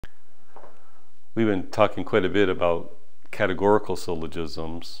We've been talking quite a bit about categorical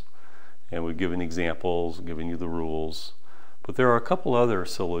syllogisms, and we've given examples, given you the rules. But there are a couple other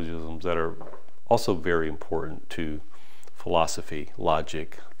syllogisms that are also very important to philosophy,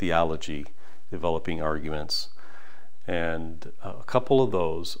 logic, theology, developing arguments. And a couple of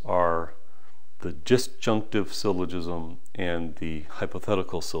those are the disjunctive syllogism and the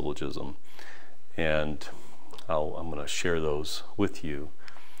hypothetical syllogism. And I'm going to share those with you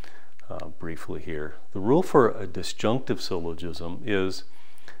briefly here. The rule for a disjunctive syllogism is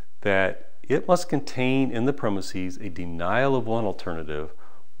that it must contain in the premises a denial of one alternative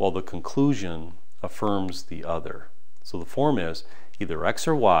while the conclusion affirms the other. So the form is either X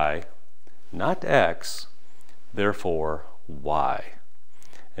or Y, not X, therefore Y.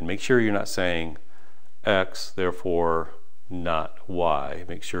 And make sure you're not saying X, therefore not Y.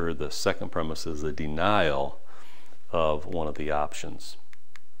 Make sure the second premise is a denial of one of the options.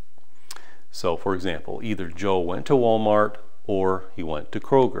 So for example, either Joe went to Walmart or he went to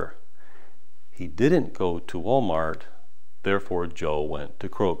Kroger. He didn't go to Walmart, therefore Joe went to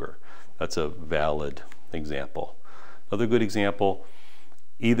Kroger. That's a valid example. Another good example,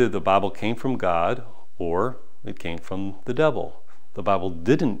 either the Bible came from God or it came from the devil. The Bible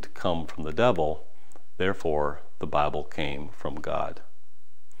didn't come from the devil, therefore the Bible came from God.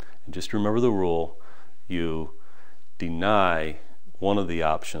 And just remember the rule, you deny one of the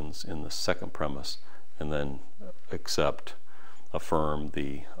options in the second premise and then affirm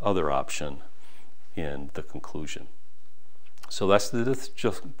the other option in the conclusion. So that's the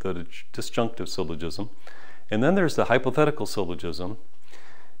disjunctive syllogism. And then there's the hypothetical syllogism.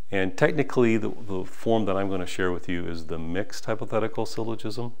 And technically the form that I'm going to share with you is the mixed hypothetical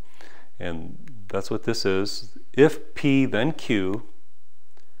syllogism. And that's what this is. If P then Q,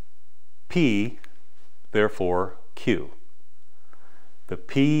 P therefore Q. The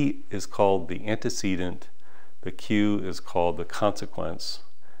P is called the antecedent, the Q is called the consequence,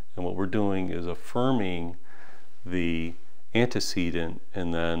 and what we're doing is affirming the antecedent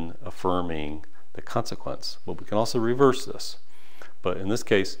and then affirming the consequence. But we can also reverse this. But in this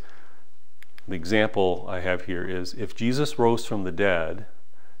case, the example I have here is if Jesus rose from the dead,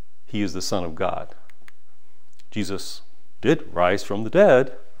 he is the Son of God. Jesus did rise from the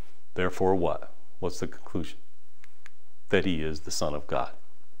dead, therefore what? What's the conclusion? That he is the Son of God.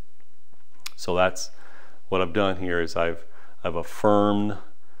 So that's what I've done here is I've affirmed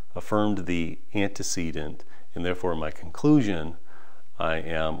the antecedent, and therefore in my conclusion I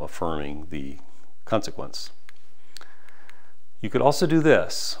am affirming the consequence. You could also do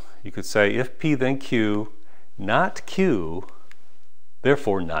this. You could say if P then Q, not Q,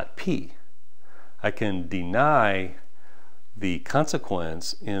 therefore not P. I can deny the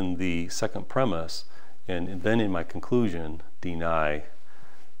consequence in the second premise and then in my conclusion deny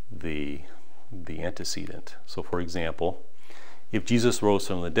the antecedent. So for example, if Jesus rose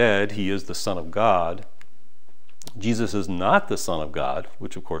from the dead, he is the Son of God. Jesus is not the Son of God,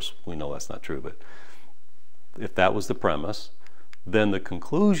 which of course we know that's not true, but if that was the premise, then the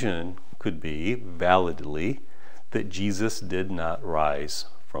conclusion could be validly that Jesus did not rise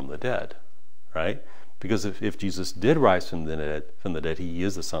from the dead, right? Because if Jesus did rise from the dead, he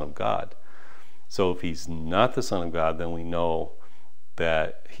is the Son of God. So if he's not the Son of God, then we know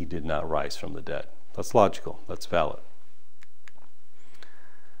that he did not rise from the dead. That's logical, that's valid.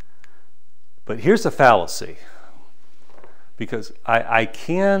 But here's a fallacy, because I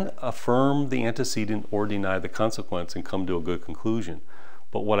can affirm the antecedent or deny the consequence and come to a good conclusion.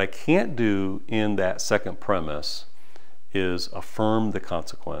 But what I can't do in that second premise is affirm the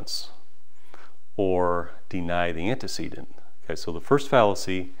consequence or deny the antecedent. Okay, so the first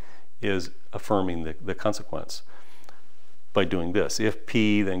fallacy is affirming the consequence by doing this. If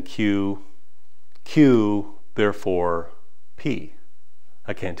P, then Q, Q, therefore P.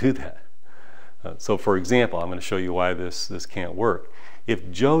 I can't do that. So for example, I'm going to show you why this can't work.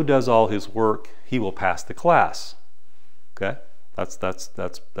 If Joe does all his work, he will pass the class. Okay? That's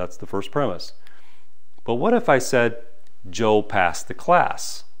the first premise. But what if I said Joe passed the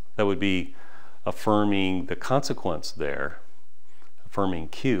class? That would be affirming the consequence there, affirming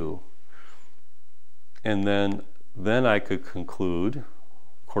Q. And then I could conclude,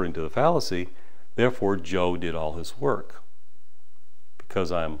 according to the fallacy, therefore Joe did all his work,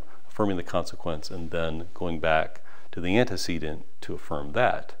 because I'm affirming the consequence and then going back to the antecedent to affirm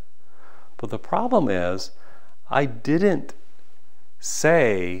that. But the problem is, I didn't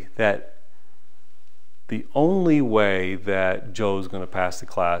say that the only way that Joe's going to pass the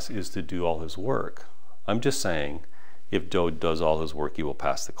class is to do all his work. I'm just saying, if Joe does all his work, he will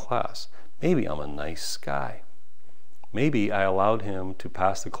pass the class. Maybe I'm a nice guy. Maybe I allowed him to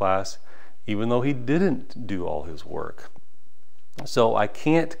pass the class even though he didn't do all his work. So I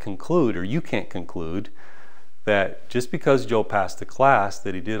can't conclude, or you can't conclude, that just because Joe passed the class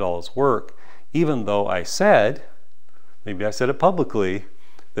that he did all his work, even though I said, maybe I said it publicly,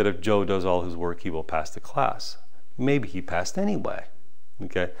 that if Joe does all his work, he will pass the class. Maybe he passed anyway.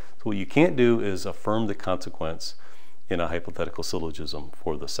 Okay? So what you can't do is affirm the consequence in a hypothetical syllogism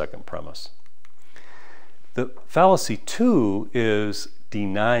for the second premise. The fallacy 2 is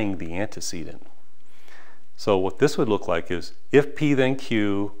denying the antecedent. So what this would look like is, if P then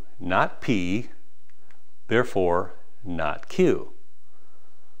Q, not P, therefore not Q.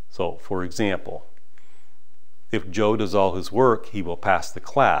 So for example, if Joe does all his work, he will pass the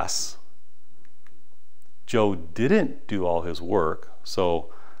class. Joe didn't do all his work,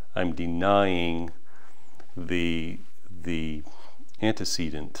 so I'm denying the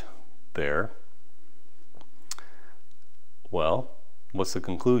antecedent there. Well, what's the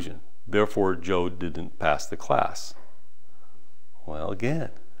conclusion? Therefore, Joe didn't pass the class. Well,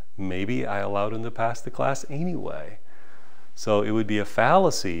 again, maybe I allowed him to pass the class anyway. So it would be a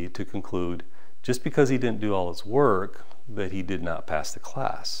fallacy to conclude just because he didn't do all his work that he did not pass the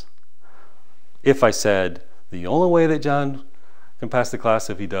class. If I said the only way that John can pass the class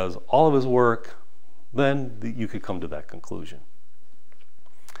if he does all of his work, then you could come to that conclusion.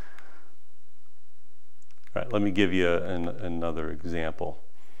 All right, let me give you another example.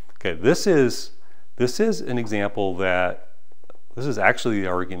 Okay, this is an example that, this is actually the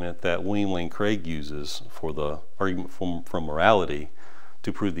argument that William Lane Craig uses for the argument from morality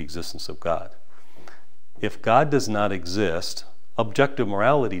to prove the existence of God. If God does not exist, objective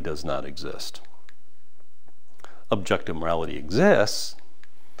morality does not exist. Objective morality exists,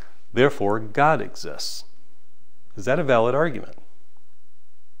 therefore God exists. Is that a valid argument?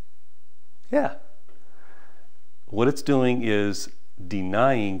 Yeah. What it's doing is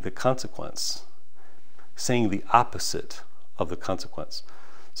denying the consequence, saying the opposite of the consequence.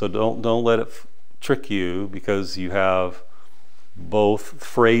 So don't let it trick you because you have both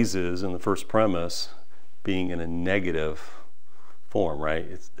phrases in the first premise being in a negative form, right?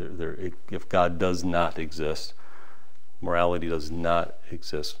 If God does not exist, morality does not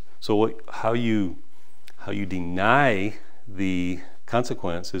exist. So how you deny the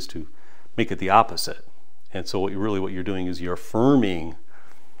consequence is to make it the opposite. And so what you're doing is you're affirming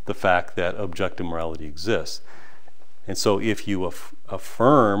the fact that objective morality exists. And so if you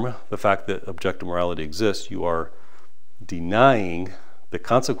affirm the fact that objective morality exists, you are denying the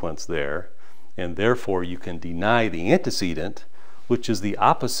consequence there, and therefore you can deny the antecedent, which is the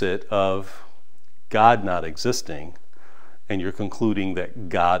opposite of God not existing, and you're concluding that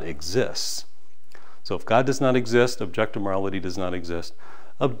God exists. So if God does not exist, objective morality does not exist.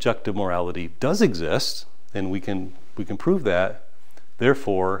 Objective morality does exist, and we can prove that.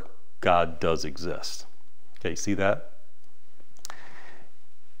 Therefore, God does exist. Okay, see that?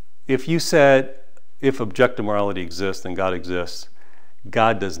 If you said, if objective morality exists, then God exists,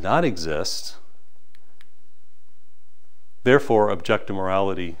 God does not exist, therefore objective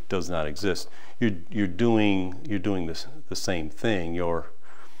morality does not exist. You're doing the same thing. You're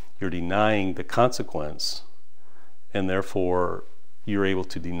denying the consequence, and therefore you're able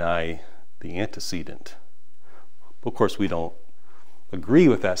to deny the antecedent. Of course, we don't agree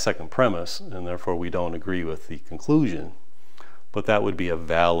with that second premise, and therefore we don't agree with the conclusion, but that would be a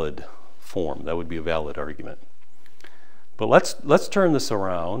valid form. That would be a valid argument. But let's turn this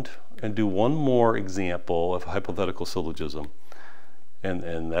around and do one more example of hypothetical syllogism,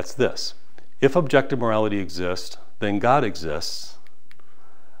 and that's this. If objective morality exists, then God exists.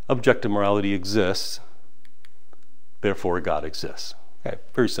 Objective morality exists, therefore God exists. Okay,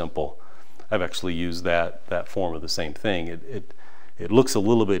 very simple. I've actually used that form of the same thing. It looks a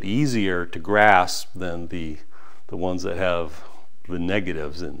little bit easier to grasp than the ones that have the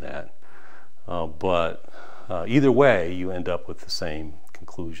negatives in that. But either way, you end up with the same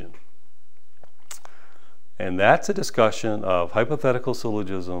conclusion. And that's a discussion of hypothetical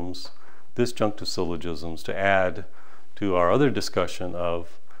syllogisms, disjunctive syllogisms, to add to our other discussion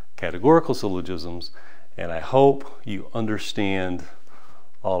of categorical syllogisms. And I hope you understand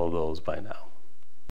all of those by now.